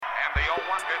0-1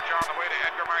 pitch on the way to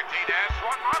Edgar Martinez.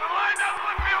 Swung on the line, doesn't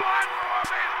look me one for a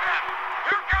base hit.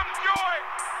 Here comes Joy.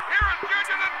 Here is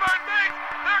JuJu at third base.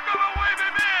 They're going to wave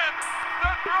him in.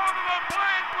 The throw to the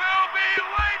plate will be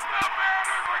late. The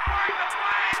Mariners are going to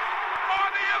play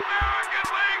for the American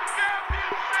League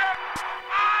Championship.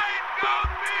 I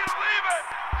don't believe it.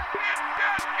 It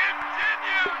just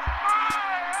continues. My,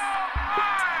 oh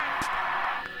my.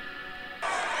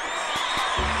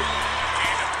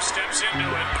 Steps into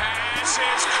it, pass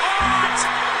is caught,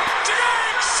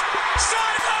 digs,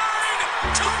 sideline,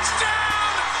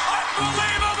 touchdown,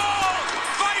 unbelievable,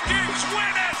 Vikings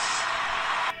win it.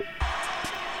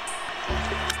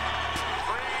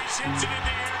 Breeze hits it in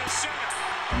the air to center.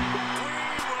 We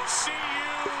will see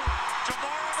you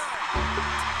tomorrow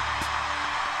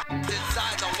night.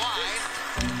 Inside the line,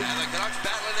 and the Canucks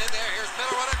battling in there. Here's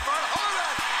Miller in front.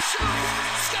 Horan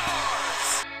shoots,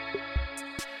 scores.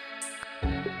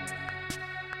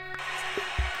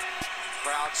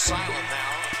 Crowd silent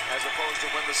now, as opposed to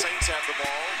when the Saints have the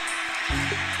ball.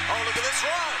 Oh, look at this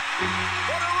run!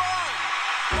 What a run!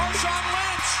 Marshawn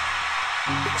Lynch,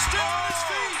 still on his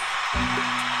feet,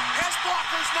 has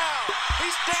blockers now.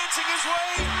 He's dancing his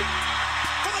way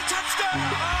for the touchdown.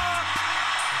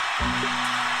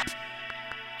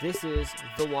 This is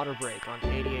The Water Break on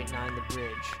 88.9 The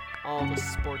Bridge. All the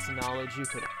sports knowledge you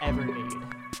could ever need.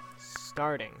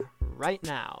 Starting right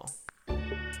now.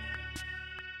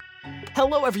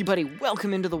 Hello everybody,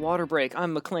 welcome into The Water Break.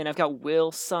 I'm McLean. I've got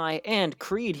Will, Cy, and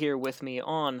Creed here with me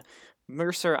on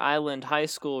Mercer Island High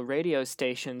School radio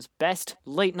station's best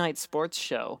late-night sports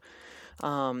show.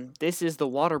 This is The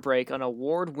Water Break, an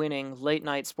award-winning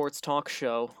late-night sports talk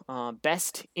show,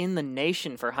 best in the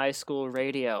nation for high school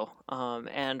radio.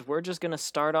 And we're just going to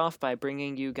start off by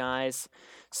bringing you guys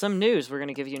some news. We're going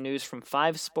to give you news from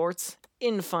 5 sports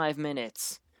in 5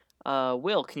 minutes.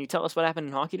 Will, can you tell us what happened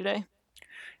in hockey today?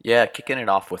 Yeah, kicking it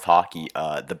off with hockey,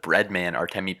 the Breadman,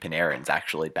 Artemi Panarin's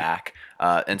actually back.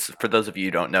 And so for those of you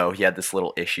who don't know, he had this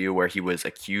little issue where he was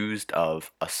accused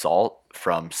of assault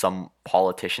from some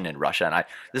politician in Russia. And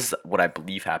this is what I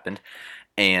believe happened.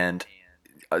 And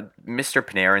Mr.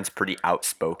 Panarin's pretty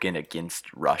outspoken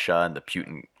against Russia and the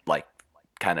Putin,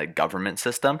 kind of government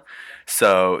system.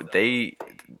 So they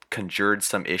conjured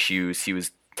some issues.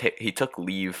 He took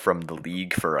leave from the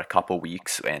league for a couple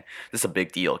weeks, and this is a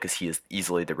big deal because he is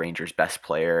easily the Rangers' best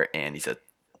player, and he's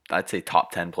I'd say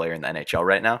top 10 player in the NHL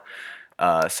right now.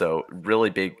 So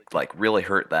really big, really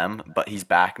hurt them, but he's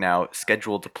back now,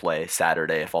 scheduled to play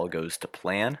Saturday if all goes to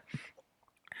plan.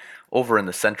 Over in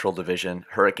the Central Division,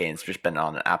 Hurricanes just been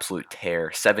on an absolute tear,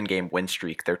 7-game win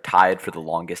streak. They're tied for the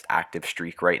longest active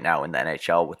streak right now in the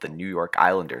NHL with the New York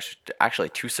Islanders. Actually,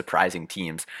 2 surprising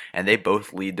teams, and they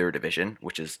both lead their division,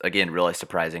 which is, again, really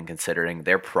surprising considering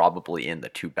they're probably in the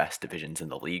 2 best divisions in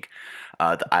the league.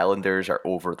 The Islanders are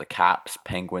over the Caps,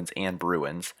 Penguins, and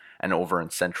Bruins, and over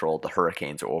in Central, the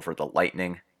Hurricanes are over the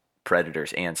Lightning,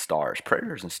 Predators, and Stars.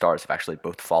 Predators and Stars have actually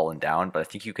both fallen down, but I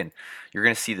think you're going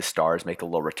to see the Stars make a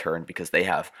little return because they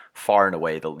have far and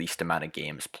away the least amount of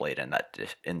games played in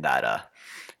that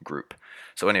group.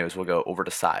 So anyways, we'll go over to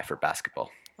Cy for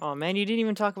basketball. Oh man, you didn't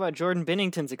even talk about Jordan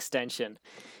Binnington's extension.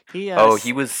 He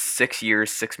was 6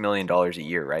 years, $6 million a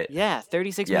year, right? Yeah,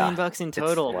 $36 million in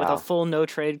total with a full no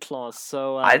trade clause.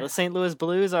 So the St. Louis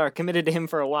Blues are committed to him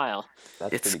for a while.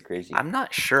 That's pretty crazy. I'm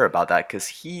not sure about that because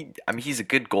he's a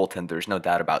good goaltender. There's no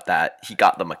doubt about that. He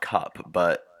got them a cup,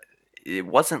 but it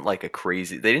wasn't like a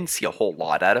crazy. They didn't see a whole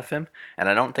lot out of him, and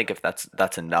I don't think if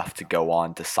that's enough to go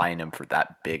on to sign him for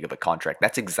that big of a contract.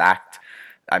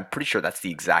 I'm pretty sure that's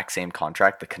the exact same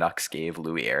contract the Canucks gave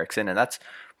Louis Eriksson, and that's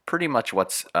pretty much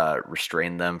what's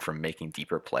restrained them from making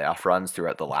deeper playoff runs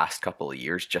throughout the last couple of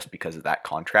years just because of that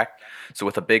contract. So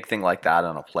with a big thing like that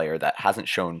on a player that hasn't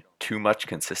shown too much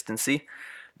consistency,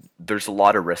 there's a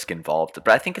lot of risk involved.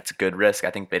 But I think it's a good risk.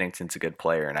 I think Binnington's a good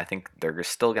player, and I think they're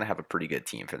still going to have a pretty good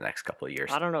team for the next couple of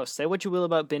years. I don't know. Say what you will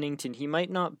about Binnington. He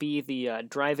might not be the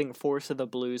driving force of the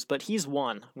Blues, but he's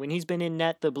won. When he's been in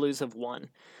net, the Blues have won.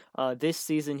 This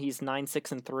season, he's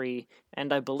 9-6-3,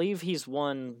 and I believe he's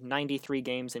won 93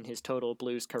 games in his total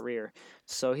Blues career.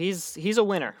 So he's a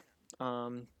winner.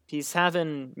 He's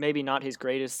having maybe not his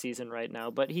greatest season right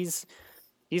now, but he's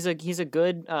a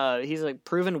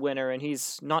proven winner, and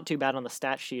he's not too bad on the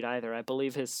stat sheet either. I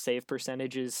believe his save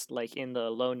percentage is in the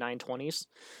low 920s.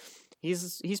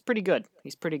 He's pretty good.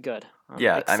 He's pretty good.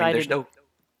 Yeah, I mean,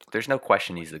 there's no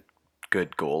question he's a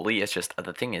good goalie. It's just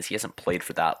the thing is he hasn't played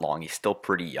for that long. He's still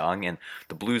pretty young, and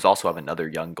the Blues also have another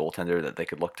young goaltender that they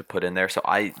could look to put in there. So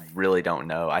I really don't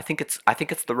know. I think it's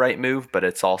the right move, but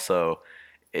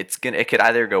it could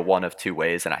either go one of two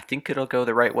ways, and I think it'll go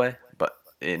the right way. But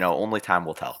only time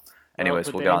will tell. Well, Anyways,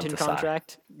 the we'll get on Binnington to Sai.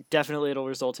 contract, definitely it'll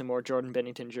result in more Jordan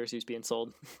Binnington jerseys being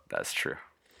sold. That's true.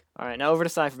 All right, now over to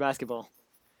Sai for basketball.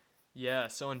 Yeah,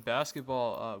 so in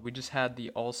basketball, we just had the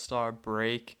All-Star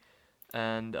break,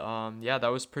 and yeah, that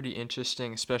was pretty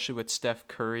interesting, especially with Steph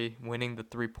Curry winning the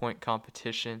three-point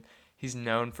competition. He's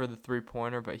known for the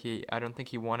three-pointer, but I don't think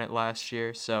he won it last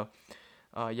year, so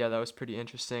yeah, that was pretty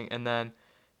interesting. And then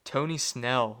Tony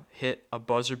Snell hit a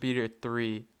buzzer beater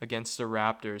three against the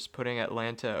Raptors, putting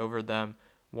Atlanta over them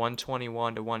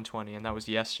 121 to 120, and that was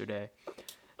yesterday.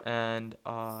 And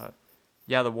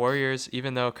yeah, the Warriors,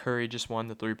 even though Curry just won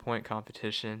the three-point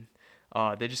competition,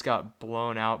 they just got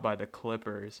blown out by the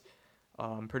Clippers.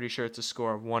 I'm pretty sure it's a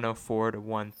score of 104 to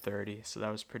 130, so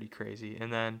that was pretty crazy.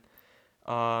 And then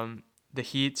the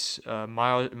Heat's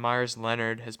Myers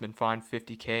Leonard has been fined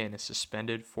 $50K and is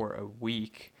suspended for a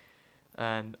week.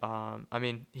 And I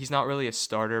mean, he's not really a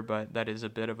starter, but that is a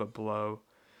bit of a blow.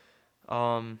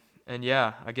 And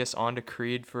yeah, I guess on to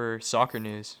Creed for soccer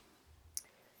news.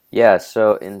 Yeah,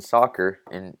 so in soccer,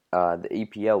 in the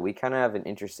EPL, we kind of have an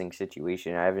interesting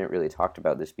situation. I haven't really talked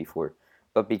about this before,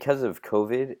 but because of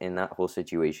COVID and that whole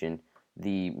situation,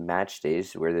 the match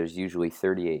days, where there's usually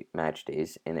 38 match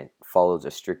days, and it follows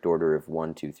a strict order of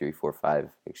 1, 2, 3, 4, 5,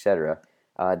 etc.,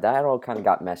 that all kind of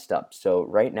got messed up. So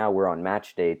right now we're on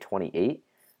match day 28,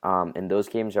 and those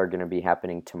games are going to be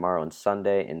happening tomorrow and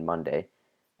Sunday and Monday.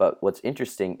 But what's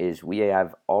interesting is we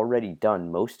have already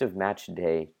done most of match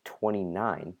day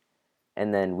 29,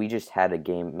 and then we just had a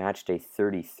game, match day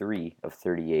 33 of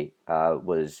 38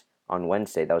 was on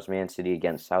Wednesday. That was Man City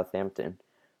against Southampton.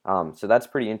 So that's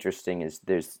pretty interesting, is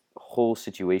there's whole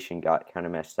situation got kind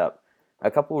of messed up. A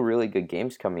couple of really good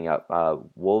games coming up.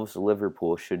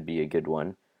 Wolves-Liverpool should be a good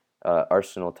one.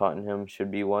 Arsenal-Tottenham should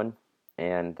be one.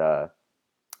 And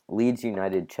Leeds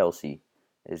United-Chelsea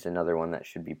is another one that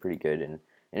should be pretty good. And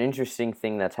an interesting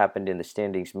thing that's happened in the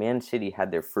standings, Man City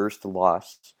had their first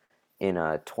loss in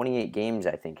 28 games,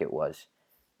 I think it was,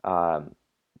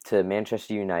 to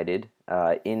Manchester United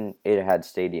in Etihad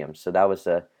Stadium. So that was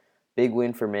a big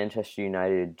win for Manchester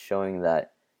United, showing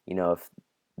that, if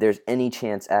there's any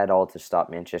chance at all to stop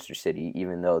Manchester City,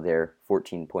 even though they're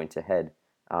 14 points ahead,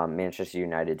 Manchester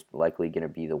United's likely going to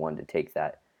be the one to take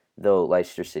that, though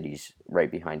Leicester City's right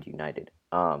behind United.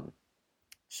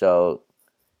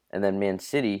 And then Man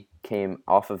City came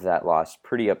off of that loss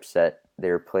pretty upset.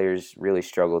 Their players really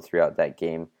struggled throughout that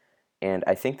game. And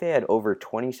I think they had over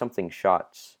 20-something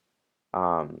shots,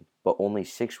 but only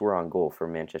 6 were on goal for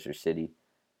Manchester City.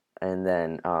 And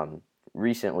then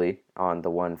recently on the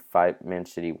Man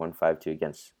City 1-5-2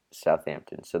 against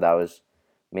Southampton. So that was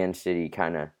Man City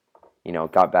kind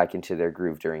of, got back into their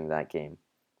groove during that game.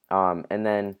 And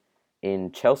then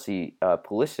in Chelsea,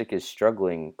 Pulisic is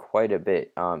struggling quite a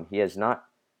bit. He has not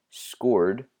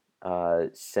scored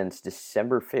since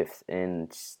December 5th,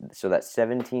 and so that's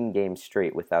 17 games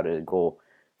straight without a goal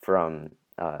from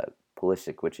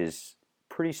Pulisic, which is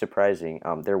pretty surprising.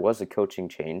 There was a coaching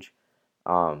change,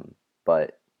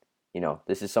 but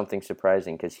this is something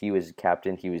surprising because he was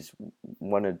captain. He was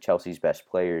one of Chelsea's best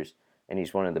players, and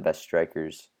he's one of the best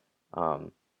strikers,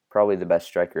 probably the best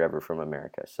striker ever from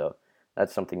America. So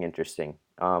that's something interesting.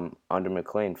 On to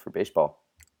McLean for baseball.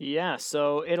 Yeah,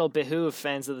 so it'll behoove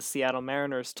fans of the Seattle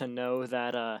Mariners to know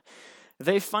that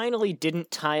they finally didn't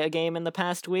tie a game in the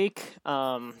past week.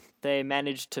 They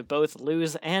managed to both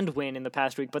lose and win in the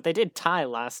past week, but they did tie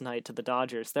last night to the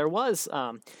Dodgers. There was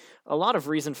a lot of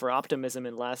reason for optimism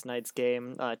in last night's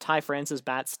game. Ty France's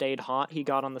bat stayed hot. He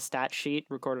got on the stat sheet,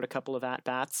 recorded a couple of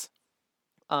at-bats.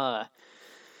 The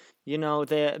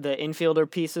infielder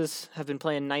pieces have been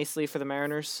playing nicely for the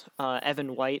Mariners.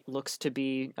 Evan White looks to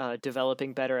be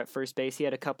developing better at first base. He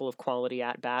had a couple of quality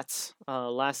at-bats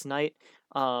last night.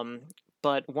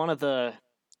 But one of the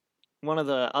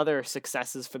other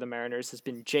successes for the Mariners has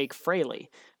been Jake Fraley,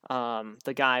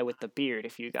 the guy with the beard,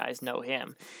 if you guys know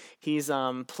him. He's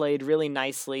played really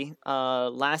nicely.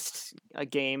 Last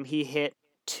game, he hit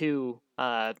 2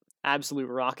 absolute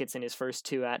rockets in his first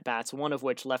 2 at-bats, one of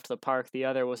which left the park. The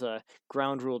other was a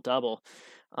ground rule double,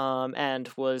 and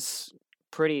was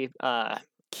pretty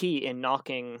key in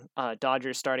knocking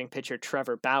Dodgers starting pitcher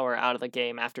Trevor Bauer out of the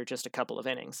game after just a couple of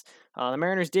innings. The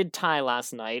Mariners did tie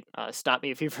last night. Stop me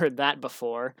if you've heard that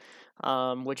before,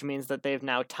 which means that they've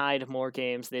now tied more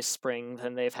games this spring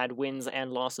than they've had wins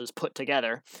and losses put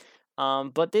together.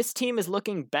 But this team is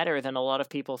looking better than a lot of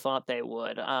people thought they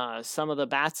would. Some of the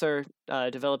bats are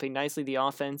developing nicely. The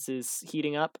offense is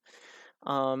heating up,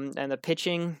 and the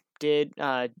pitching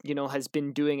has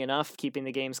been doing enough, keeping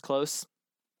the games close.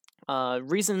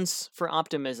 Reasons for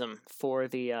optimism for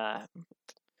the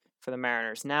for the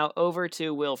Mariners. Now over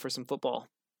to Will for some football.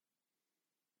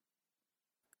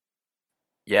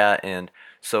 Yeah, and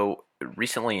so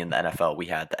recently in the NFL, we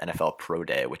had the NFL Pro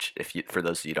Day, which, if you, for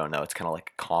those of you who don't know, it's kind of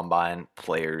like a combine.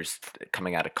 Players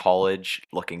coming out of college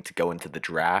looking to go into the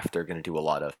draft. They're going to do a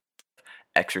lot of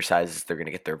exercises. They're going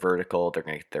to get their vertical. They're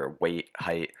going to get their weight,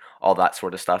 height, all that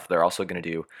sort of stuff. They're also going to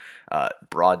do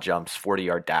broad jumps,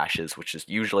 40-yard dashes, which is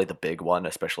usually the big one,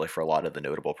 especially for a lot of the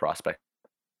notable prospects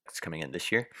coming in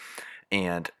this year.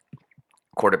 And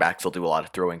quarterbacks will do a lot of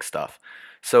throwing stuff.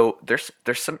 So there's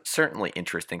some certainly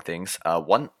interesting things.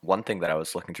 One thing that I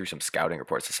was looking through some scouting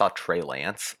reports, I saw Trey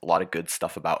Lance, a lot of good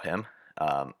stuff about him.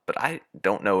 But I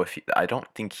don't know if I don't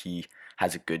think he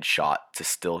has a good shot to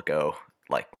still go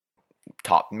like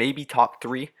maybe top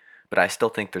 3. But I still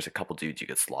think there's a couple dudes you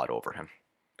could slot over him.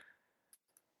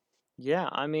 Yeah,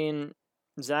 I mean,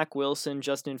 Zach Wilson,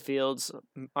 Justin Fields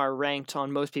are ranked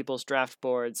on most people's draft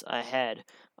boards ahead.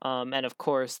 And of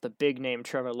course, the big name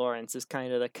Trevor Lawrence is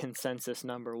kind of the consensus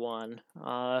number 1.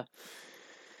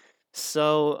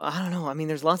 So, I don't know. I mean,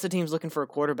 there's lots of teams looking for a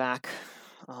quarterback.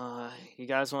 You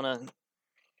guys want to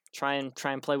try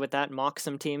and play with that, mock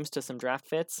some teams to some draft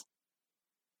fits?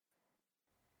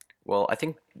 Well, I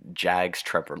think Jags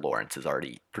Trevor Lawrence is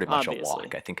already pretty much a Obviously.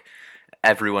 lock. I think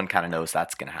everyone kind of knows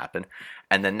that's going to happen.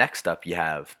 And then next up, you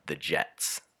have the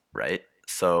Jets, right?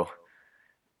 So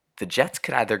the Jets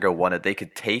could either go one of, they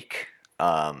could take,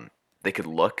 they could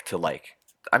look to like,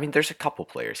 I mean, there's a couple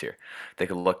players here. They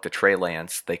could look to Trey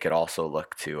Lance. They could also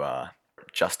look to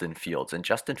Justin Fields. And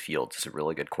Justin Fields is a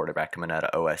really good quarterback coming out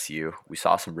of OSU. We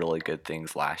saw some really good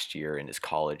things last year in his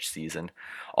college season.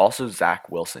 Also, Zach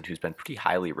Wilson, who's been pretty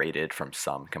highly rated from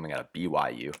some coming out of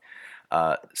BYU.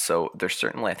 So there's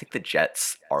certainly, I think the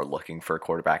Jets are looking for a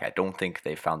quarterback. I don't think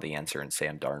they found the answer in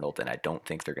Sam Darnold, and I don't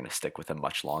think they're going to stick with him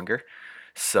much longer.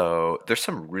 So there's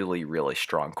some really, really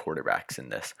strong quarterbacks in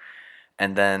this.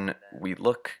 And then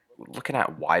looking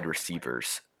at wide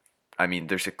receivers. I mean,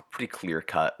 there's a pretty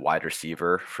clear-cut wide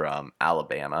receiver from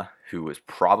Alabama who is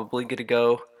probably going to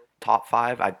go top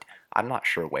 5. I'm not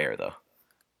sure where, though.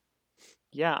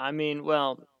 Yeah, I mean,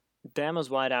 well, Bama's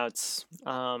wideouts,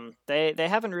 they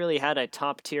haven't really had a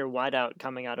top tier wideout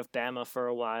coming out of Bama for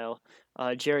a while.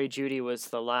 Jerry Jeudy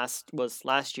was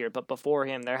last year, but before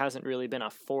him, there hasn't really been a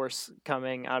force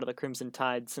coming out of the Crimson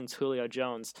Tide since Julio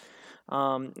Jones.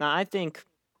 Now I think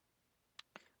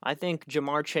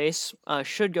Jamar Chase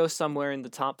should go somewhere in the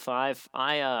top 5.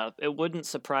 It wouldn't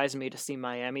surprise me to see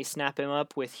Miami snap him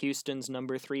up with Houston's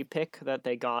number 3 pick that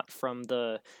they got from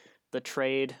the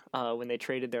trade when they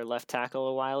traded their left tackle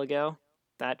a while ago.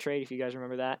 That trade, if you guys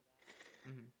remember that.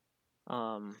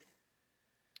 Mm-hmm.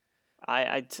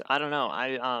 I don't know.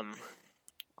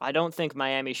 I don't think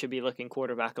Miami should be looking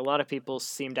quarterback. A lot of people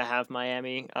seem to have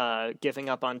Miami giving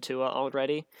up on Tua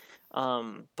already.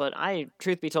 But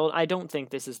truth be told, I don't think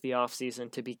this is the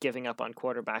offseason to be giving up on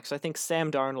quarterbacks. I think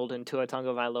Sam Darnold and Tua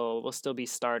Tagovailoa will still be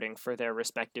starting for their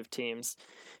respective teams.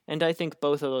 And I think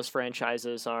both of those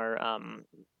franchises are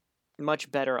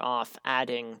much better off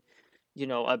adding,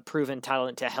 a proven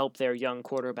talent to help their young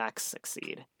quarterbacks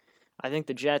succeed. I think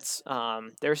the Jets,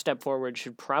 their step forward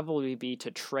should probably be to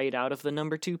trade out of the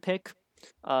number 2 pick,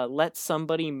 let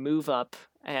somebody move up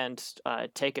and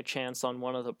take a chance on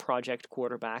one of the project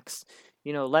quarterbacks.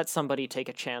 Let somebody take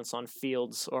a chance on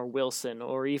Fields or Wilson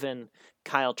or even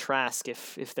Kyle Trask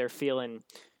if they're feeling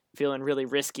really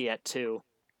risky at 2.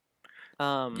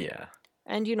 Yeah.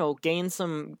 And gain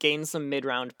some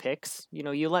mid-round picks.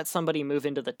 You let somebody move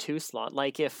into the 2 slot.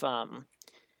 Like if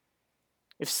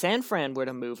San Fran were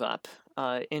to move up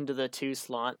into the 2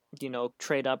 slot,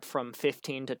 trade up from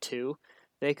 15 to 2,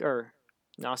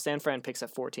 San Fran picks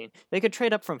at 14. They could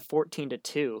trade up from 14 to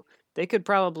 2.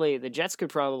 The Jets could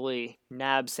probably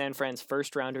nab San Fran's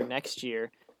first rounder next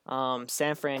year.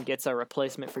 San Fran gets a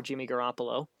replacement for Jimmy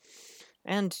Garoppolo.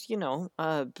 And,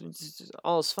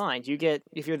 all's fine.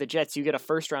 If you're the Jets, you get a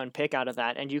first round pick out of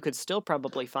that, and you could still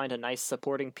probably find a nice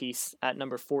supporting piece at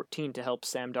number 14 to help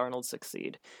Sam Darnold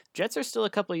succeed. Jets are still a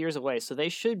couple of years away, so they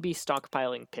should be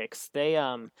stockpiling picks. They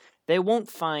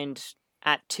won't find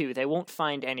at 2, they won't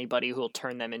find anybody who will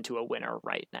turn them into a winner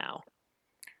right now.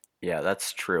 Yeah,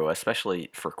 that's true, especially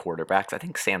for quarterbacks. I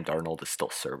think Sam Darnold is still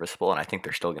serviceable, and I think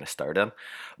they're still going to start him.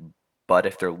 But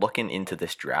if they're looking into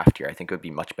this draft year, I think it would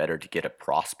be much better to get a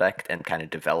prospect and kind of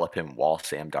develop him while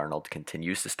Sam Darnold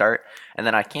continues to start. And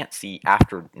then I can't see,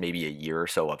 after maybe a year or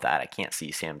so of that, I can't see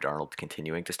Sam Darnold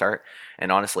continuing to start. And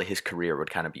honestly, his career would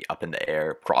kind of be up in the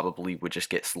air, probably would just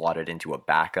get slotted into a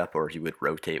backup, or he would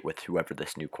rotate with whoever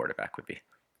this new quarterback would be.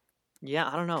 Yeah,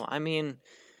 I don't know. I mean,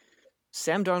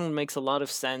 Sam Darnold makes a lot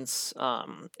of sense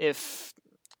if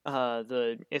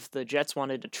if the Jets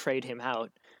wanted to trade him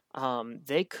out,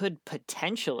 they could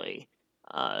potentially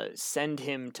send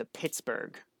him to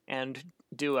Pittsburgh and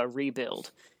do a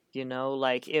rebuild.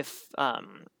 Like if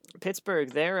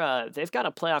Pittsburgh, they've got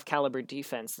a playoff caliber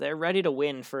defense. They're ready to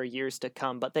win for years to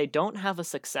come, but they don't have a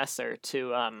successor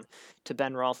to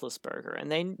Ben Roethlisberger,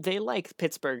 and they like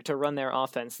Pittsburgh to run their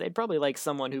offense. They'd probably like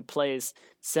someone who plays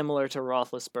similar to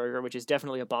Roethlisberger, which is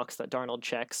definitely a box that Darnold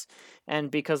checks.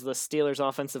 And because the Steelers'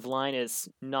 offensive line is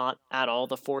not at all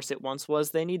the force it once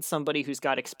was, they need somebody who's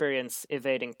got experience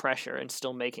evading pressure and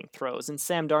still making throws. And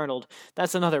Sam Darnold,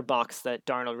 that's another box that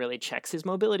Darnold really checks. His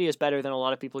mobility is better than a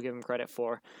lot of people give him credit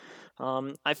for.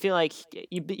 I feel like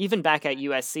even back at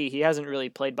USC, he hasn't really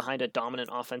played behind a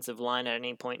dominant offensive line at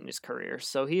any point in his career.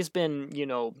 So he's been,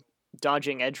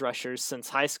 dodging edge rushers since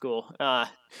high school. I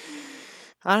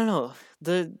don't know.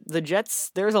 The Jets,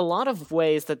 there's a lot of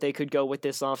ways that they could go with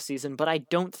this offseason, but I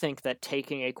don't think that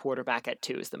taking a quarterback at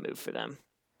 2 is the move for them.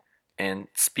 And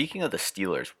speaking of the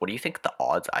Steelers, what do you think the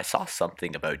odds? I saw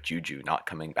something about Juju not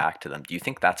coming back to them. Do you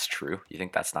think that's true? Do you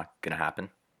think that's not going to happen?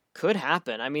 Could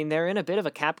happen. I mean, they're in a bit of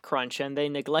a cap crunch, and they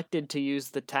neglected to use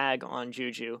the tag on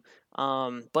Juju.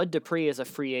 Bud Dupree is a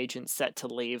free agent set to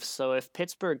leave, so if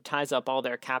Pittsburgh ties up all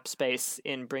their cap space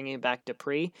in bringing back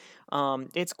Dupree,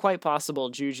 it's quite possible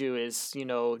Juju is,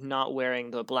 not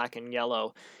wearing the black and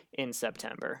yellow in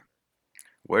September.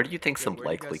 Where do you think some where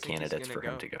do you guys likely think he's candidates gonna for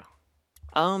him go? to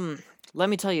go? Let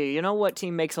me tell you, what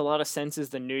team makes a lot of sense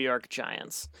is the New York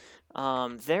Giants.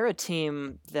 They're a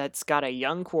team that's got a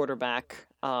young quarterback,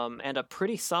 and a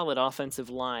pretty solid offensive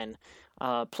line,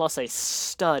 plus a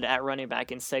stud at running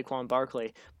back in Saquon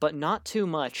Barkley, but not too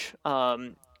much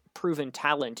proven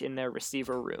talent in their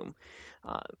receiver room.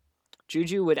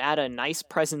 Juju would add a nice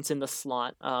presence in the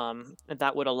slot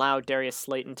that would allow Darius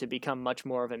Slayton to become much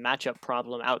more of a matchup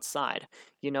problem outside.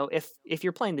 If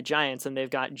you're playing the Giants and they've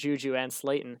got Juju and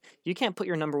Slayton, you can't put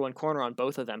your number one corner on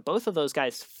both of them. Both of those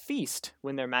guys feast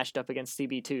when they're matched up against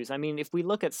CB2s. I mean, if we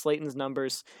look at Slayton's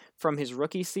numbers from his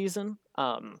rookie season,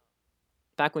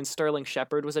 back when Sterling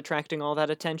Shepard was attracting all that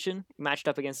attention, matched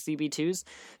up against CB2s,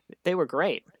 they were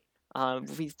great.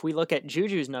 If we look at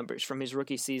Juju's numbers from his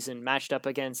rookie season matched up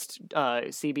against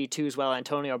CB2s while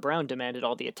Antonio Brown demanded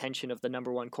all the attention of the number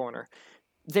one corner,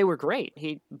 they were great.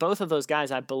 Both of those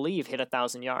guys, I believe, hit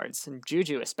 1,000 yards. And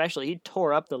Juju especially, he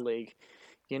tore up the league.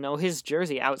 His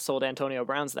jersey outsold Antonio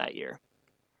Brown's that year.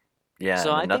 Yeah,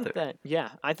 So and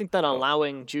I think that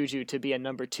allowing Juju to be a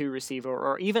number 2 receiver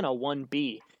or even a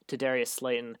 1B to Darius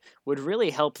Slayton would really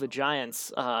help the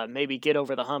Giants maybe get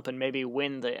over the hump and maybe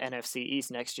win the NFC East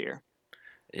next year.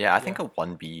 Yeah, I think a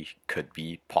 1B could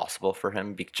be possible for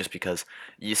him just because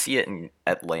you see it in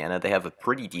Atlanta. They have a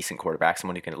pretty decent quarterback,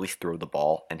 someone who can at least throw the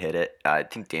ball and hit it. I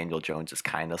think Daniel Jones is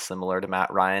kind of similar to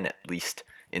Matt Ryan, at least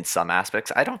in some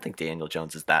aspects. I don't think Daniel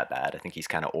Jones is that bad. I think he's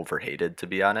kind of overhated, to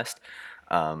be honest.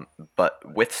 But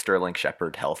with Sterling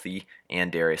Shepard healthy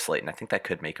and Darius Slayton, I think that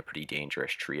could make a pretty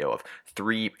dangerous trio of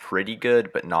 3 pretty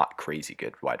good but not crazy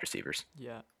good wide receivers.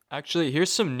 Yeah. Actually,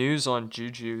 here's some news on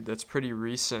Juju that's pretty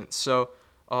recent. So,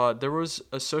 there was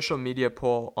a social media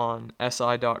poll on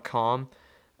SI.com,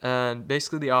 and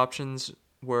basically the options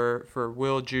were for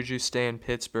will Juju stay in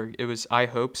Pittsburgh? It was I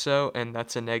hope so, and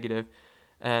that's a negative.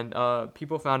 And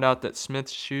people found out that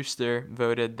Smith-Schuster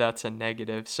voted that's a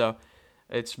negative. So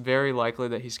it's very likely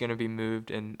that he's going to be moved,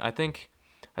 and I think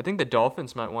the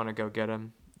Dolphins might want to go get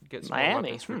him, get some more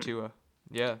weapons for Tua.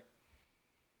 Yeah.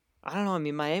 I don't know. I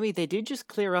mean, Miami, they did just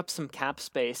clear up some cap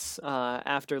space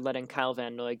after letting Kyle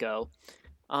Van Noy go.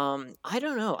 I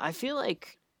don't know. I feel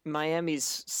like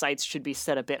Miami's sights should be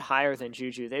set a bit higher than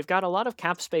Juju. They've got a lot of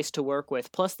cap space to work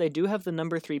with. Plus, they do have the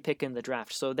number 3 pick in the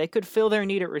draft, so they could fill their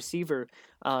need at receiver.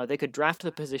 They could draft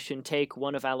the position, take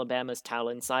one of Alabama's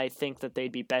talents. I think that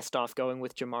they'd be best off going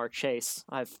with Jamar Chase.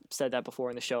 I've said that before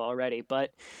in the show already,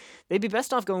 but they'd be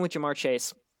best off going with Jamar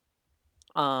Chase.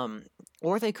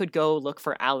 Or they could go look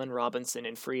for Allen Robinson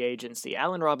in free agency.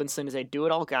 Allen Robinson is a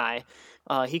do-it-all guy.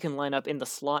 He can line up in the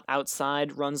slot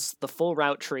outside, runs the full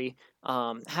route tree.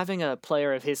 Having a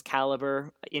player of his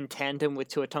caliber in tandem with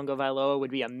Tua Tagovailoa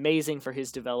would be amazing for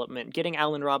his development. Getting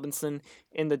Allen Robinson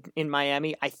in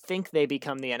Miami, I think they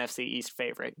become the NFC East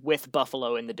favorite with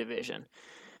Buffalo in the division.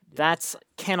 That's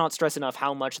cannot stress enough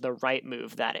how much the right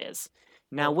move that is.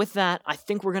 Now, with that, I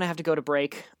think we're going to have to go to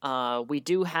break. We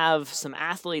do have some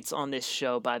athletes on this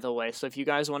show, by the way, so if you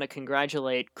guys want to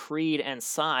congratulate Creed and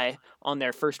Cy on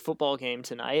their first football game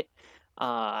tonight,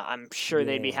 I'm sure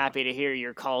they'd be happy to hear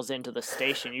your calls into the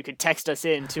station. You could text us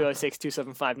in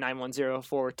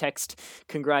 206-275-9104. Text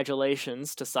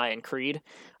congratulations to Cy and Creed.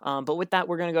 But with that,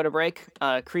 we're going to go to break.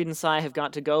 Creed and Cy have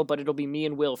got to go, but it'll be me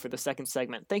and Will for the second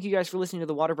segment. Thank you guys for listening to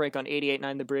The Water Break on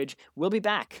 88.9 The Bridge. We'll be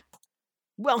back.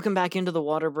 Welcome back into The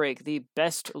Water Break, the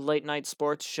best late-night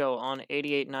sports show on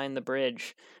 88.9 The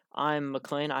Bridge. I'm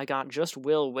McLean. I got just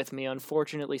Will with me.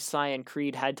 Unfortunately, Cy and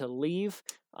Creed had to leave.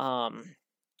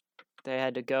 They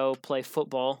had to go play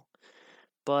football.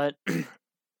 But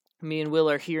me and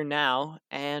Will are here now,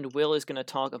 and Will is going to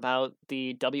talk about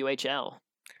the WHL.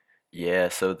 Yeah,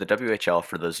 so the WHL,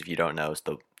 for those of you who don't know, is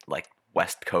the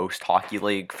West Coast Hockey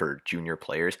League for junior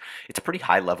players. It's a pretty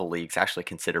high-level league. It's actually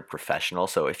considered professional,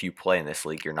 so if you play in this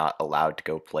league, you're not allowed to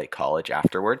go play college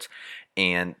afterwards.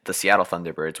 And the Seattle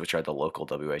Thunderbirds, which are the local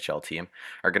WHL team,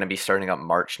 are going to be starting up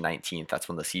March 19th. That's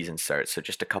when the season starts, so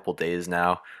just a couple days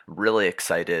now. Really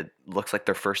excited. Looks like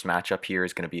their first matchup here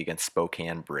is going to be against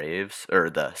Spokane Braves, or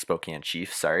the Spokane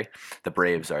Chiefs, sorry. The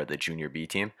Braves are the junior B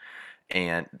team.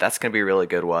 And that's going to be a really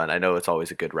good one. I know it's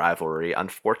always a good rivalry.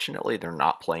 Unfortunately, they're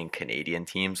not playing Canadian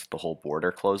teams with the whole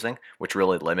border closing, which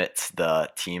really limits the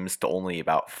teams to only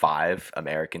about 5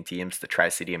 American teams. The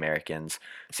Tri-City Americans,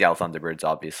 Seattle Thunderbirds,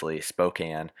 obviously,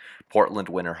 Spokane, Portland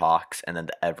Winterhawks, and then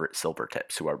the Everett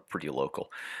Silvertips, who are pretty local.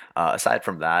 Aside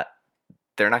from that,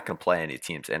 they're not going to play any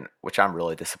teams, and which I'm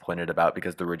really disappointed about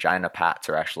because the Regina Pats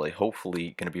are actually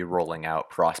hopefully going to be rolling out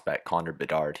prospect Connor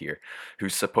Bedard here,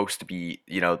 who's supposed to be,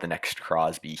 the next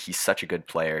Crosby. He's such a good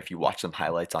player. If you watch some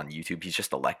highlights on YouTube, he's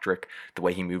just electric. The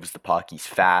way he moves the puck, he's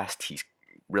fast, he's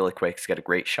really quick, he's got a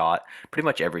great shot. Pretty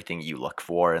much everything you look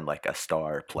for in like a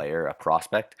star player, a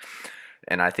prospect.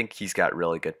 And I think he's got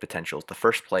really good potential. The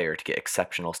first player to get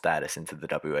exceptional status into the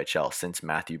WHL since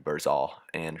Matthew Barzal.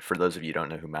 And for those of you who don't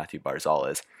know who Matthew Barzal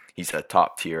is, he's a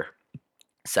top tier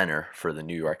center for the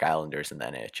New York Islanders in the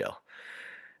NHL.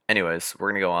 Anyways, we're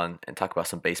going to go on and talk about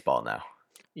some baseball now.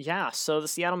 Yeah, so the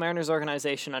Seattle Mariners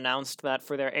organization announced that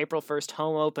for their April 1st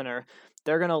home opener,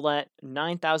 they're going to let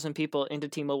 9,000 people into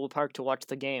T-Mobile Park to watch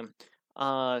the game.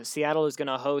 Seattle is going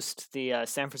to host the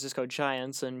San Francisco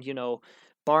Giants, and,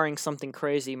 barring something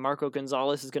crazy, Marco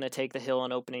Gonzalez is going to take the hill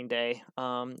on opening day.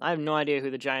 I have no idea who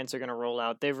the Giants are going to roll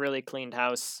out. They've really cleaned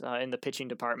house in the pitching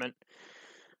department.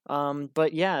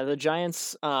 But yeah, the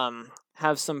Giants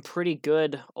have some pretty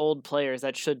good old players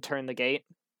that should turn the gate.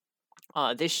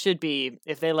 This should be,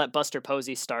 if they let Buster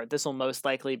Posey start, this will most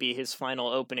likely be his final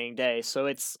opening day. So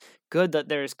it's good that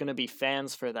there's going to be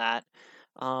fans for that.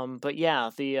 But yeah,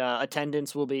 the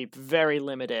attendance will be very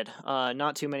limited.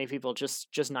 Not too many people,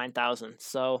 just 9,000.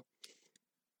 So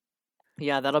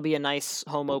yeah, that'll be a nice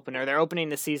home opener. They're opening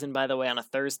the season, by the way, on a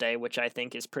Thursday, which I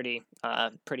think is pretty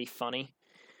funny.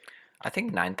 I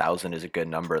think 9,000 is a good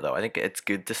number, though. I think it's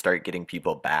good to start getting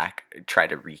people back, try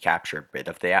to recapture a bit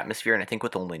of the atmosphere. And I think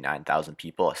with only 9,000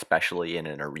 people, especially in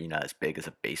an arena as big as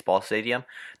a baseball stadium,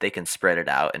 they can spread it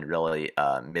out and really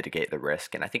mitigate the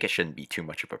risk. And I think it shouldn't be too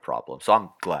much of a problem. So I'm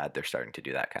glad they're starting to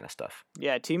do that kind of stuff.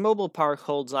 Yeah, T-Mobile Park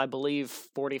holds, I believe,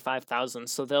 45,000.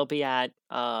 So they'll be at,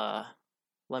 let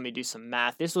me do some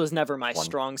math. This was never my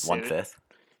strong suit. 1/5.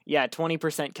 Yeah,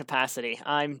 20% capacity.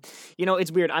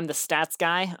 It's weird. I'm the stats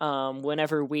guy.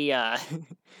 Whenever we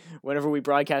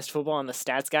broadcast football, I'm the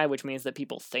stats guy, which means that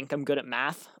people think I'm good at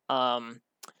math.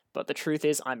 But the truth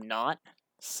is I'm not.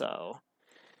 So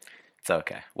it's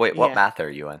okay. Wait, what math are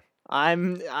you in?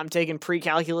 I'm taking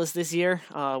pre-calculus this year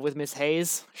with Miss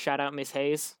Hayes. Shout out Miss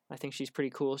Hayes. I think she's pretty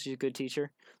cool. She's a good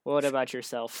teacher. What about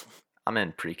yourself? I'm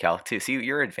in pre-calc too. See,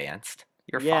 you're advanced.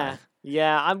 You're fine.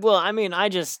 Yeah, I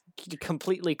just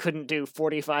completely couldn't do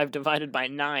 45 divided by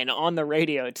 9 on the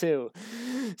radio, too.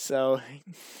 So,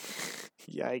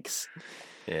 yikes.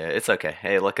 Yeah, it's okay.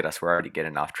 Hey, look at us. We're already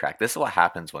getting off track. This is what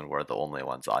happens when we're the only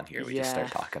ones on here. We just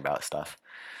start talking about stuff.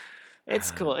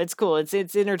 It's cool. It's cool. It's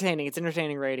entertaining. It's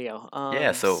entertaining radio.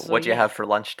 So what'd you have for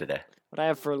lunch today? What I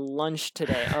have for lunch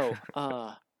today?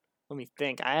 Let me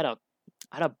think. I had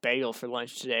a bagel for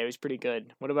lunch today. It was pretty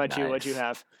good. What about you? What'd you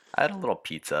have? I had a little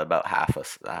pizza, about half a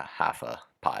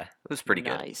pie. It was pretty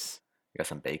good. Nice. You got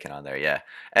some bacon on there, yeah.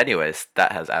 Anyways,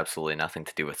 that has absolutely nothing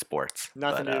to do with sports.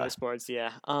 Nothing to do with sports,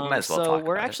 yeah. Might as well talk so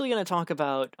we're about actually going to talk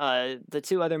about the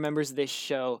two other members of this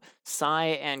show, Cy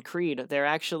and Creed. They're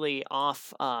actually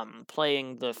off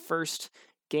playing the first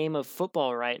game of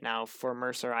football right now for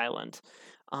Mercer Island.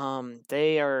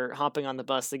 They are hopping on the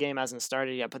bus. The game hasn't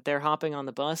started yet, but they're hopping on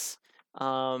the bus.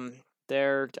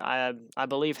 They're, I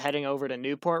believe, heading over to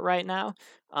Newport right now.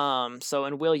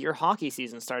 And Will, your hockey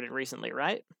season started recently,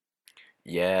 right?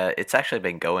 Yeah, it's actually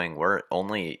been going. We're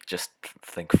only just, I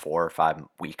think, 4 or 5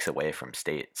 weeks away from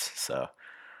states. So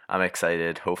I'm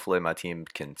excited. Hopefully my team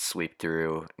can sweep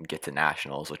through and get to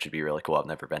nationals, which would be really cool. I've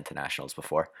never been to nationals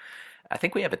before. I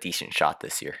think we have a decent shot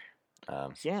this year.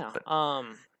 Yeah. But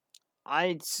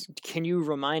Can you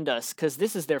remind us, because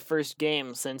this is their first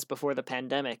game since before the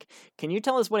pandemic? Can you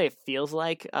tell us what it feels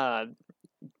like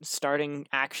starting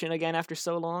action again after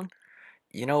so long?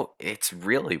 it's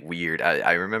really weird.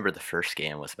 I remember the first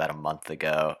game was about a month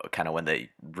ago, kind of when they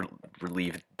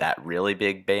relieved that really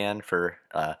big ban for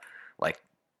like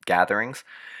gatherings.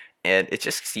 And it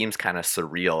just seems kind of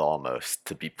surreal almost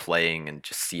to be playing and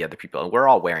just see other people. And we're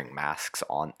all wearing masks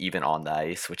on, even on the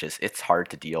ice, which is it's hard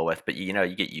to deal with, but you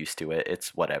get used to it.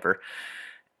 It's whatever.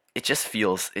 It just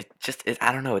feels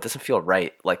I don't know, it doesn't feel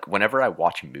right. Like whenever I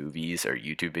watch movies or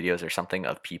YouTube videos or something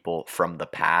of people from the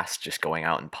past just going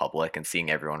out in public and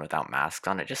seeing everyone without masks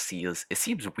on, it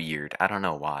seems weird. I don't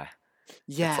know why. It's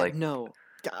Yeah, like no,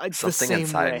 it's the something same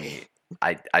inside way. me.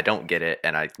 I don't get it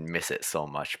and I miss it so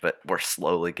much, but we're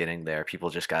slowly getting there. People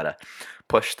just gotta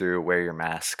push through, wear your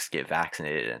masks, get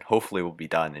vaccinated, and hopefully we'll be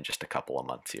done in just a couple of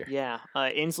months here. Yeah,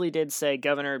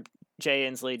 Governor Jay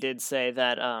Inslee did say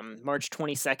that March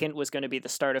 22nd was going to be the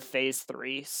start of Phase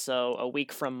 3, so a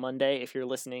week from Monday, if you're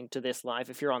listening to this live,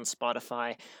 if you're on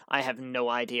Spotify, I have no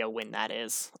idea when that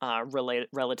is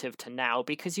relative to now,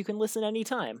 because you can listen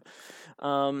anytime.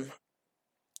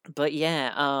 But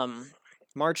yeah,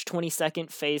 March 22nd,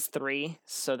 Phase 3,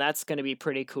 so that's going to be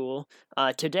pretty cool.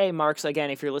 Today marks,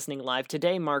 again, if you're listening live,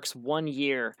 today marks 1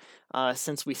 year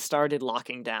since we started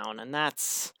locking down, and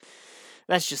that's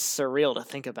just surreal to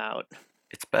think about.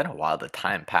 It's been a while. The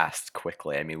time passed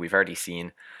quickly. I mean, we've already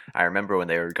seen. I remember when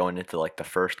they were going into like the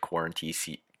first quarantine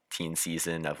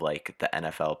season of like the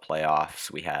NFL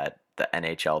playoffs. We had the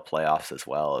NHL playoffs as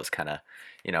well. It was kind of,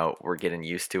 we're getting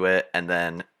used to it. And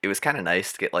then it was kind of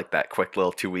nice to get like that quick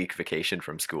little 2 week vacation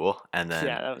from school. And then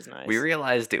Yeah, that was we nice.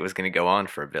 realized it was going to go on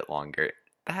for a bit longer.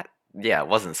 Yeah, it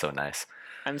wasn't so nice.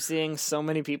 I'm seeing so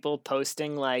many people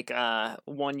posting like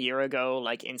 1 year ago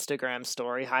like Instagram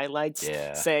story highlights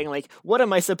Yeah, saying like, what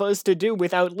am I supposed to do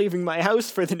without leaving my house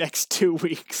for the next 2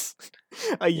 weeks?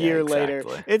 A yeah, year later.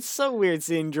 exactly. It's so weird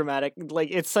seeing dramatic, like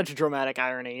it's such dramatic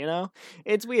irony, you know?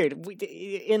 It's weird.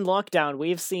 In lockdown,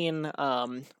 we've seen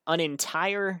an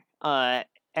entire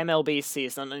MLB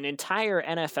season, an entire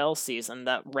NFL season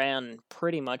that ran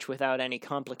pretty much without any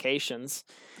complications.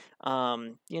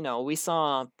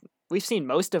 We've seen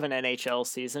most of an NHL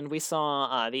season. We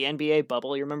saw the NBA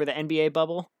bubble. You remember the NBA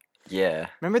bubble? Yeah.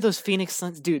 Remember those Phoenix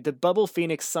Suns, dude? The bubble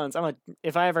Phoenix Suns.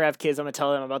 If I ever have kids, I'm gonna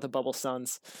tell them about the bubble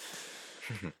Suns.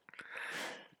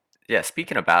 Yeah,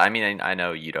 speaking about, I mean, I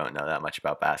know you don't know that much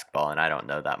about basketball, and I don't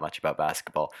know that much about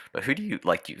basketball, but who do you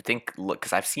like? Do you think, look,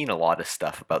 because I've seen a lot of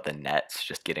stuff about the Nets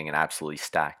just getting an absolutely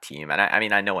stacked team, and I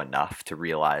mean, I know enough to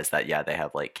realize that, yeah, they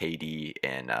have like KD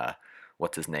and,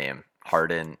 what's his name?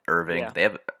 Harden, Irving.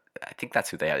 Yeah. I think that's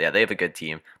who they have. Yeah, they have a good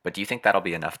team, but do you think that'll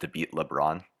be enough to beat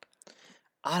LeBron?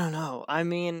 I don't know. I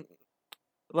mean,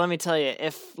 let me tell you,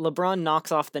 if LeBron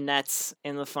knocks off the Nets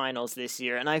in the finals this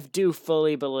year, and I do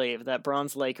fully believe that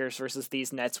Bron's Lakers versus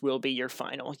these Nets will be your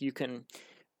final, you can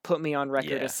put me on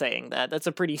record Yeah. as saying that. That's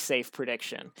a pretty safe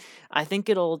prediction. I think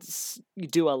it'll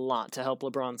do a lot to help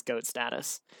LeBron's GOAT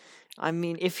status. I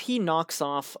mean, if he knocks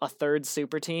off a third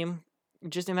super team,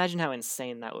 just imagine how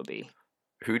insane that would be.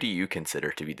 Who do you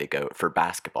consider to be the GOAT for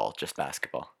basketball, just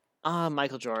basketball?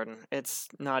 Michael Jordan. It's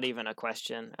not even a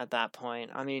question at that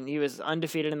point. I mean, he was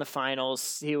undefeated in the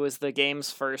finals. He was the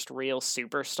game's first real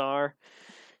superstar.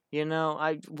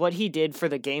 What he did for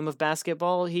the game of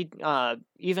basketball, he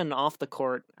even off the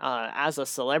court, as a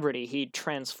celebrity, he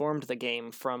transformed the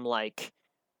game from like,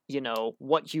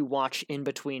 what you watch in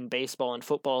between baseball and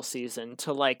football season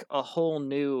to like a whole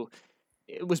new,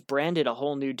 it was branded a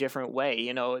whole new different way.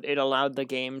 It allowed the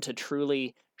game to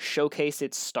truly showcase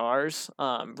its stars,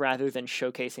 rather than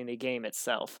showcasing the game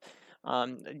itself.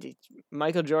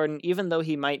 Michael Jordan, even though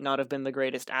he might not have been the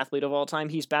greatest athlete of all time,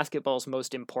 he's basketball's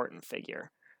most important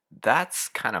figure. That's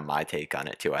kind of my take on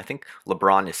it too. I think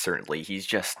LeBron is certainly, he's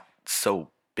just so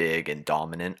big and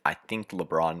dominant. I think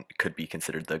LeBron could be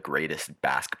considered the greatest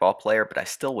basketball player, but I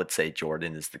still would say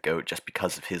Jordan is the GOAT just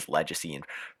because of his legacy and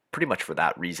pretty much for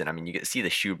that reason. I mean, you can see the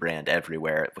shoe brand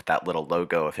everywhere with that little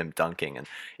logo of him dunking, and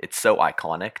it's so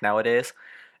iconic nowadays.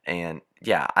 And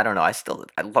yeah, I don't know.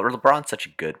 LeBron's such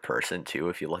a good person too,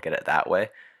 if you look at it that way.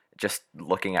 Just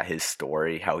looking at his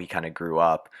story, how he kind of grew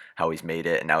up, how he's made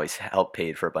it, and now he's helped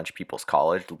paid for a bunch of people's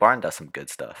college. LeBron does some good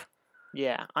stuff.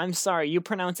 Yeah, I'm sorry, you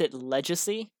pronounce it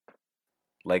legacy?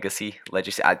 Legacy.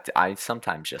 I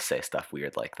sometimes just say stuff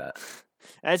weird like that.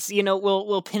 That's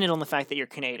we'll pin it on the fact that you're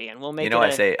Canadian. We'll make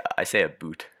it I say a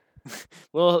boot.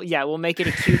 Well, yeah, we'll make it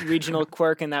a cute regional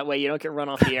quirk, and that way you don't get run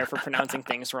off the air for pronouncing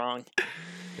things wrong.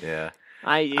 Yeah.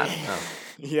 I I don't know.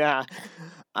 yeah,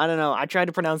 I don't know. I try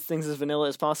to pronounce things as vanilla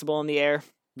as possible on the air.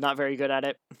 Not very good at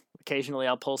it. Occasionally,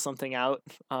 I'll pull something out.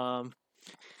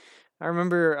 I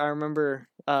remember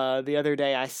the other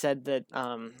day I said that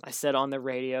I said on the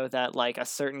radio that like a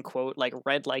certain quote like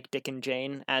read like Dick and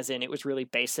Jane, as in it was really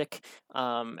basic.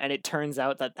 And it turns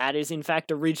out that that is in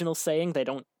fact a regional saying. They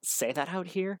don't say that out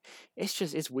here.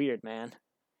 It's weird, man.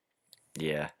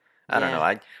 Yeah. I don't know.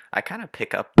 Yeah. I kind of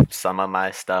pick up some of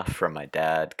my stuff from my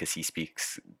dad because he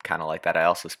speaks kind of like that. I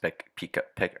also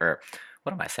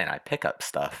what am I saying? I pick up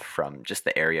stuff from just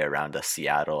the area around us,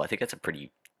 Seattle. I think it's a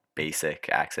pretty basic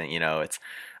accent. It's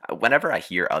whenever I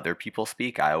hear other people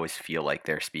speak, I always feel like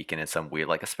they're speaking in some weird,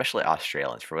 like especially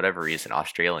Australians. For whatever reason,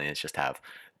 Australians just have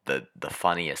the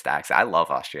funniest accent. I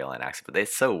love Australian accent, but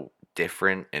it's so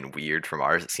different and weird from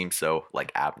ours. It seems so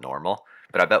like abnormal.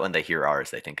 But I bet when they hear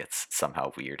ours, they think it's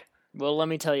somehow weird. Well, let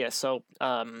me tell you. So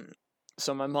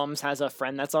my mom's has a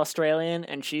friend that's Australian,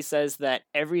 and she says that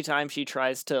every time she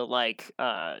tries to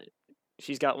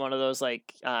she's got one of those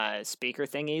speaker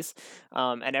thingies,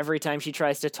 and every time she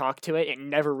tries to talk to it, it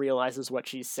never realizes what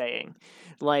she's saying.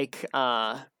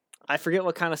 I forget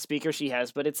what kind of speaker she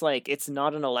has, but it's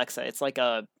not an Alexa. It's like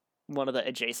one of the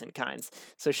adjacent kinds.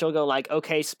 So she'll go like,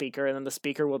 "Okay, speaker," and then the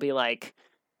speaker will be like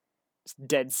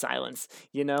dead silence.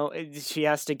 She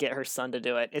has to get her son to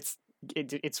do it.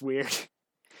 It's weird.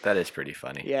 That is pretty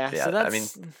funny. Yeah, Yeah. so I mean,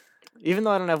 that's even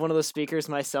though I don't have one of those speakers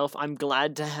myself, I'm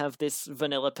glad to have this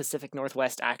vanilla Pacific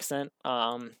Northwest accent.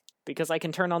 Because I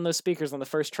can turn on those speakers on the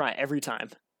first try every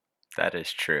time. that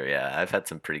is true. Yeah, I've had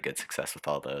some pretty good success with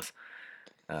all those.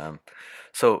 Um,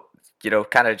 so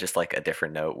kind of just like a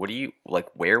different note. What do you like?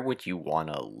 Where would you want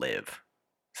to live?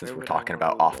 Since Where we're would I talking wanna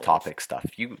about live? off-topic stuff,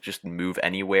 if you just move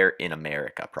anywhere in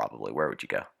America, probably, where would you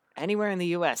go? Anywhere in the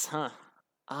U.S., huh?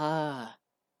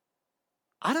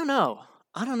 I don't know.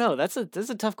 I don't know. That's a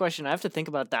tough question. I have to think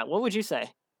about that. What would you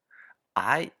say?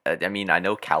 I mean, I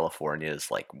know California is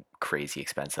like crazy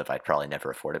expensive. I'd probably never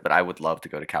afford it, but I would love to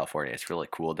go to California. It's really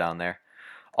cool down there.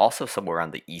 Also, somewhere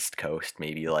on the East Coast,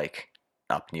 maybe like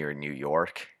up near New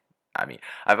York. I mean,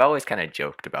 I've always kind of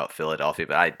joked about Philadelphia,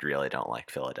 but I really don't like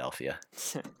Philadelphia.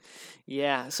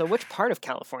 Yeah. So which part of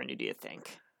California do you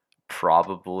think?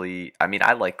 Probably, I mean,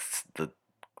 I like the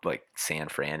like San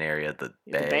Fran area, the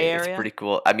The Bay. Bay It's Area? pretty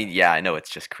cool. I mean, yeah, I know it's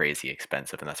just crazy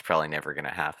expensive, and that's probably never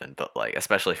gonna happen. But like,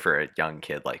 especially for a young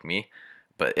kid like me.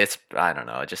 But I don't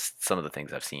know, just some of the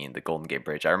things I've seen. The Golden Gate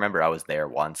Bridge. I remember I was there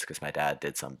once because my dad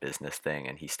did some business thing,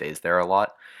 and he stays there a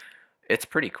lot. It's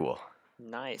pretty cool.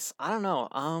 Nice. I don't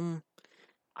know.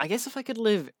 I guess if I could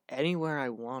live anywhere I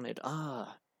wanted, I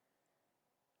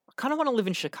kind of want to live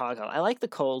in Chicago. I like the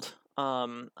cold.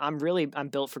 I'm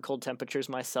built for cold temperatures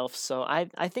myself, so I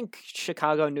think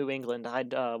Chicago, New England.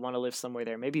 I'd want to live somewhere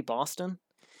there. Maybe Boston.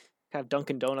 Have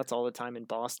Dunkin' Donuts all the time in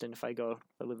Boston if I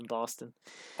live in Boston.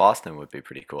 Boston would be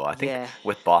pretty cool. I think Yeah.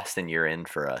 with Boston, you're in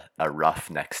for a rough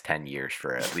next 10 years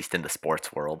for at least in the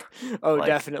sports world. Oh, Like,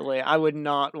 definitely. I would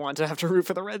not want to have to root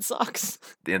for the Red Sox.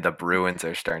 the Bruins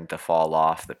are starting to fall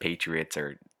off. The Patriots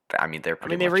are, I mean, they're I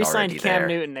pretty mean, they much re-signed already Cam there.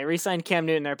 Newton. They re-signed Cam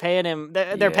Newton. They're paying him.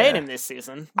 They're paying Yeah. him this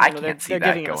season. I You know, can't see they're that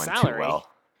giving him a going too salary. well,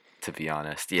 to be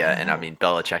honest. Yeah, and I mean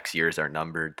Belichick's years are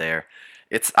numbered there.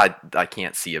 I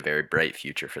can't see a very bright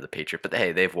future for the Patriots, but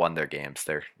hey, they've won their games.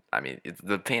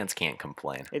 The fans can't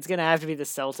complain. It's gonna have to be the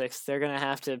Celtics. They're gonna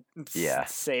have to Yeah.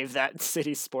 save that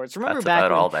city's sports. That's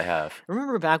about all they have.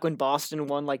 Remember back when Boston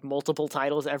won like multiple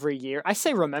titles every year? I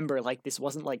say remember like this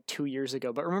wasn't like 2 years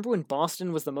ago, but remember when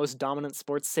Boston was the most dominant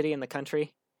sports city in the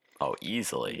country? Oh,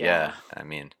 easily. Yeah. Yeah. I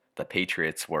mean, the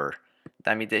Patriots were.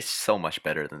 I mean, they're so much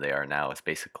better than they are now. It's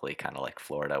basically kind of like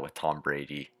Florida with Tom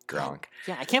Brady, Gronk,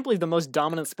 Yeah, I can't believe the most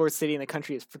dominant sports city in the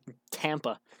country is freaking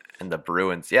Tampa. and the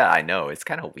Bruins. Yeah, I know. It's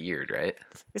kind of weird, right?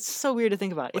 It's so weird to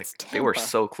think about. Like It's Tampa. they were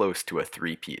so close to a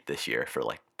three-peat this year for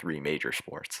like three major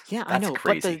sports. Yeah, That's I know,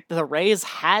 crazy. but the Rays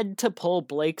had to pull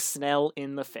Blake Snell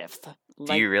in the fifth.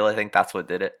 Do you really think that's what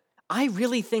did it? I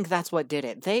really think that's what did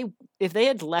it. If they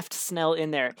had left Snell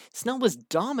in there, Snell was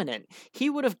dominant. He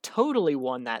would have totally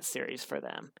won that series for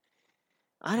them.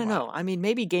 I don't know. I mean,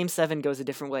 maybe Game 7 goes a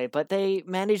different way, but they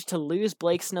managed to lose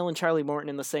Blake Snell and Charlie Morton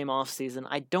in the same offseason.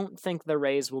 I don't think the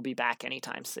Rays will be back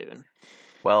anytime soon.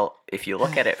 Well, if you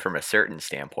look at it from a certain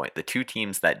standpoint, the two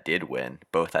teams that did win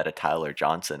both had a Tyler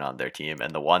Johnson on their team,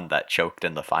 and the one that choked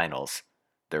in the finals,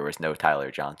 there was no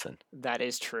Tyler Johnson. That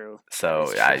is true.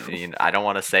 So, That is I true. mean, I don't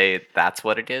want to say that's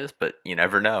what it is, but you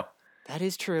never know. That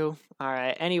is true. All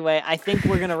right. Anyway, I think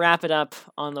we're going to wrap it up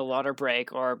on the water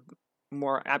break, or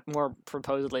more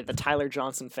proposedly the Tyler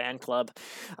Johnson fan club.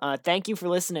 Thank you for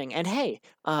listening. And hey,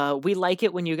 we like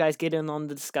it when you guys get in on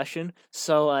the discussion.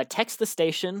 So text the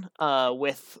station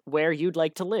with where you'd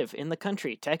like to live in the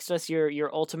country. Text us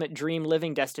your ultimate dream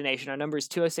living destination. Our number is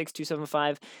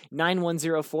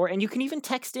 206-275-9104. And you can even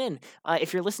text in.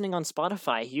 If you're listening on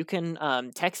Spotify, you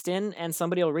can text in and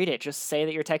somebody will read it. Just say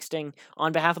that you're texting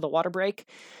on behalf of the Water Break.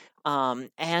 And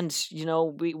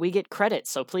we get credit,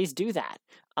 so please do that.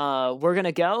 We're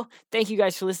gonna go. Thank you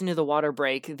guys for listening to the Water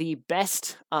Break, the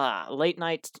best late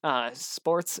night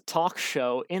sports talk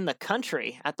show in the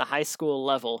country at the high school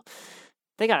level.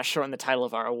 They gotta shorten the title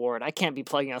of our award. I can't be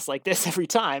plugging us like this every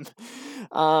time.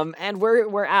 And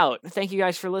we're out. Thank you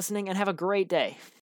guys for listening, and have a great day.